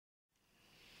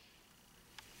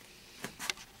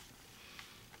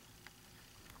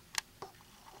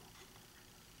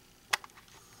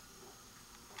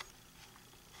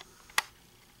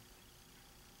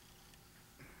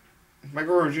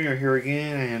Michael Jr. here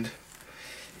again, and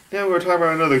now we're talking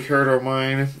about another character of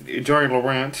mine, Johnny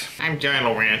LaRent. I'm Johnny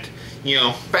LaRent. You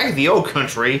know, back in the old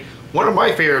country, one of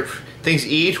my favorite things to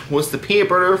eat was the peanut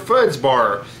butter fudge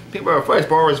bar. Peanut butter fudge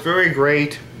bar was very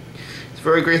great. It's a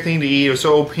very great thing to eat. It was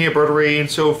so peanut buttery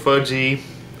and so fudgy.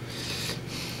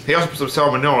 They also put some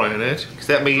salmonella in it, because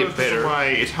that made it better. My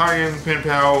Italian pen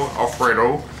pal,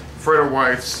 Alfredo. Alfredo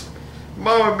writes,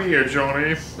 "Mamma mia,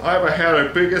 Johnny. I haven't had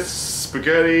a biggest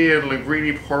spaghetti and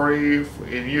linguine party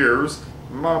in years.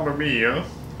 Mamma mia.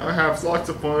 I have lots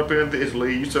of fun up in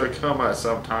Italy. You should come at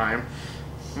some time.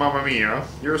 Mamma mia.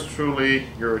 Yours truly,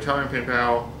 your Italian pen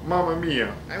pal, Mamma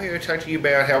mia." I'm here to talk to you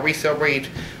about how we celebrate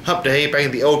Hump Day back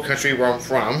in the old country where I'm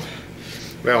from.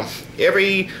 Well,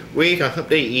 every week on Hump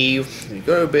Day Eve, we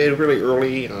go to bed really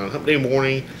early. On Hump Day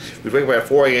morning, we wake up at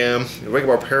 4 a.m. We wake up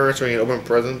our parents and open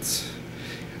presents.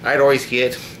 I'd always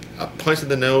get a punch in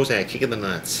the nose and a kick in the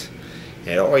nuts.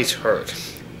 And it always hurt.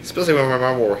 Especially when my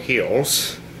mom wore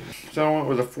heels. So it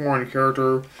was a foreign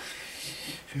character.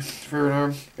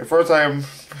 At first I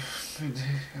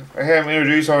have him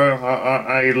introduced on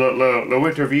a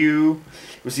winter view.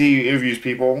 We see interviews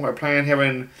people. I plan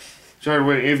having Johnny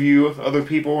LaRent interview other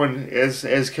people and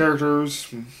as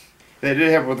characters. That did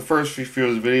happen with the first few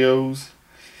of his videos.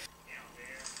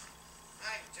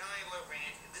 I'm Johnny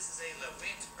LaRent, and this is a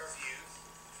LaRent review.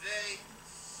 Today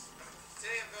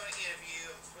I'm going to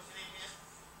interview, what's your name again?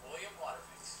 William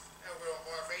Waterface. William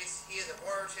Waterface. He is a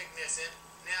water technician.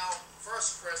 Now,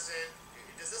 first question,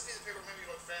 does this piece of paper make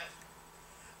you look fat?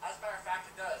 As a matter of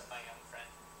fact, it does, my young friend.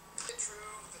 Is it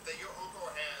true that your uncle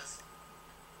has...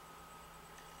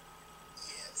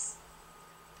 Yes.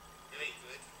 Very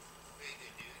good. Very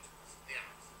good, dude. Now,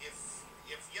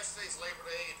 if yesterday's Labor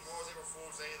Day and tomorrow's April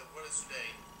Fool's Day, then what is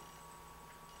today?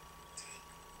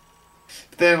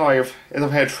 But then, like, as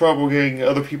I've had trouble getting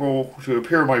other people to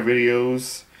appear in my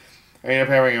videos, I end up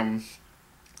having them.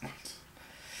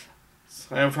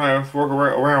 I'm trying to work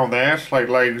around that. Like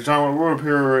John would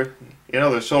appear in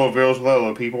other solo videos with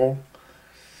other people.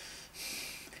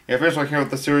 And eventually I came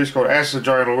up with a series called Ask the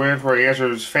Johnny LaRent, where he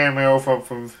answers fan mail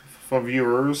from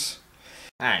viewers.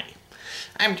 Hi,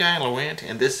 I'm Johnny LaRent,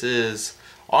 and this is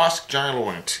Ask Johnny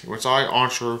LaRent, which I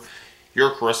answer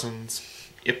your questions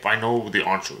if I know the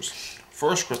answers.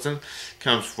 First question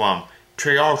comes from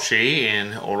Triashi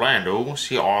in Orlando.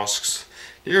 She asks,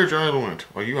 "Dear Johnny LaRent,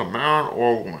 are you a man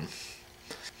or a woman?"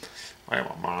 I am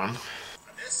a man. On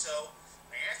this show,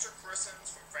 I answer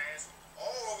questions from fans from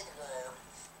all over the world,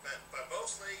 but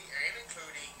mostly and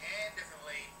including and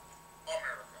definitely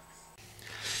America.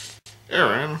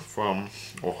 Aaron from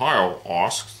Ohio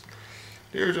asks,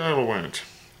 "Dear Johnny LaRent,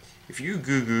 if you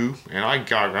goo-goo and I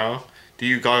gaga, do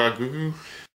you gaga goo-goo?"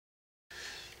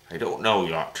 I don't know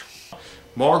yet.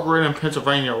 Margaret in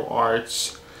Pennsylvania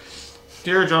writes,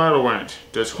 "Dear Johnny LaRent,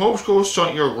 does homeschool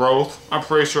stunt your growth?" I'm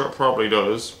pretty sure it probably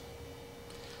does.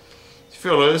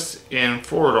 Phyllis in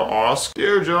Florida asks,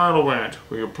 "Dear Johnny LaRent,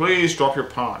 will you please drop your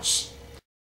pants?"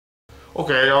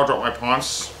 Okay, I'll drop my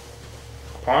pants.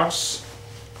 Pants.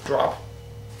 Drop.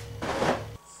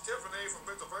 Tiffany from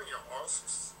Pennsylvania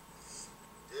asks,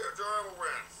 "Dear Johnny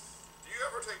LaRent, do you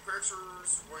ever take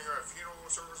pictures when you're at funeral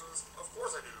services?" Of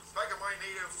course I do. Back in my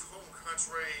native home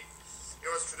country, it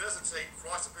was tradition to take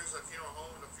lots of pictures at funeral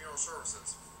homes and funeral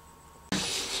services.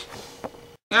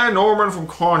 And Norman from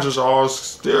Kansas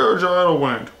asks, "Dear Johnny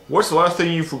LaRent, what's the last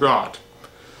thing you forgot?"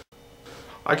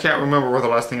 I can't remember what the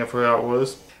last thing I forgot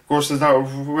was. Of course, it's not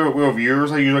real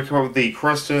viewers. I usually come up with the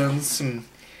questions, and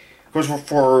of course,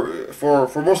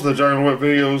 for most of the Johnny LaRent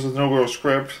videos, there's no real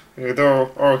script. There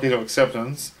are occasional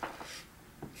exceptions.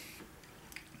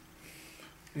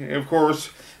 And of course,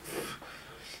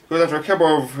 after a couple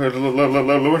of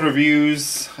LaRent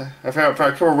reviews, I found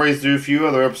a couple of ways to do a few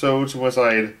other episodes once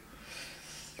I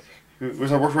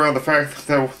worked around the fact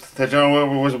that Johnny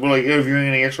LaRent wasn't really interviewing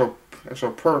any extra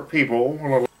people.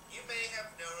 You may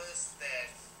have noticed that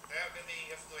there haven't been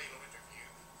any FLA interview.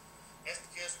 That's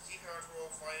because we keep having trouble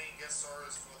finding guest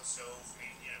stars for the show for me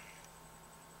to interview.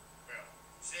 Well,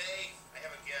 today I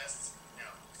have a guest. Now,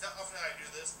 it's not often I do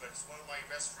this, but it's one of my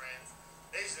best friends.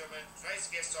 Ladies and gentlemen, tonight's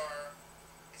guest star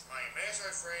is my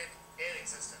imaginary friend, Ed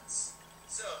Existence.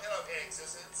 So, hello Ed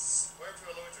Existence. Welcome to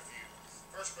a LaRent interview.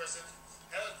 First question,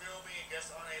 how does it feel being a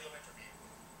guest on a LaRent interview?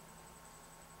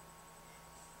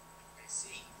 I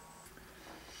see.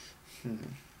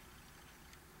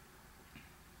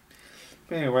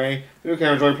 Anyway, I do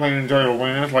kind of enjoy playing Johnny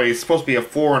LaRent. Like, he's supposed to be a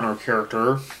foreigner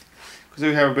character, because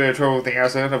we have a bit of trouble with the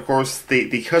accent. Of course,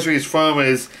 the country he's from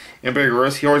is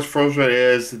ambiguous. He always refers to it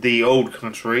as the old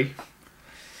country.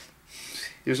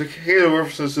 There's occasional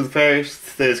references to the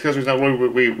fact that his country's not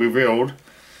really revealed.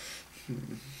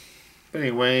 But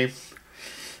anyway,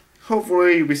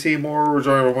 hopefully you'll be seeing more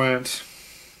Johnny LaRent,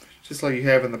 just like you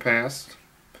have in the past.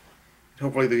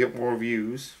 Hopefully they get more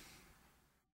views.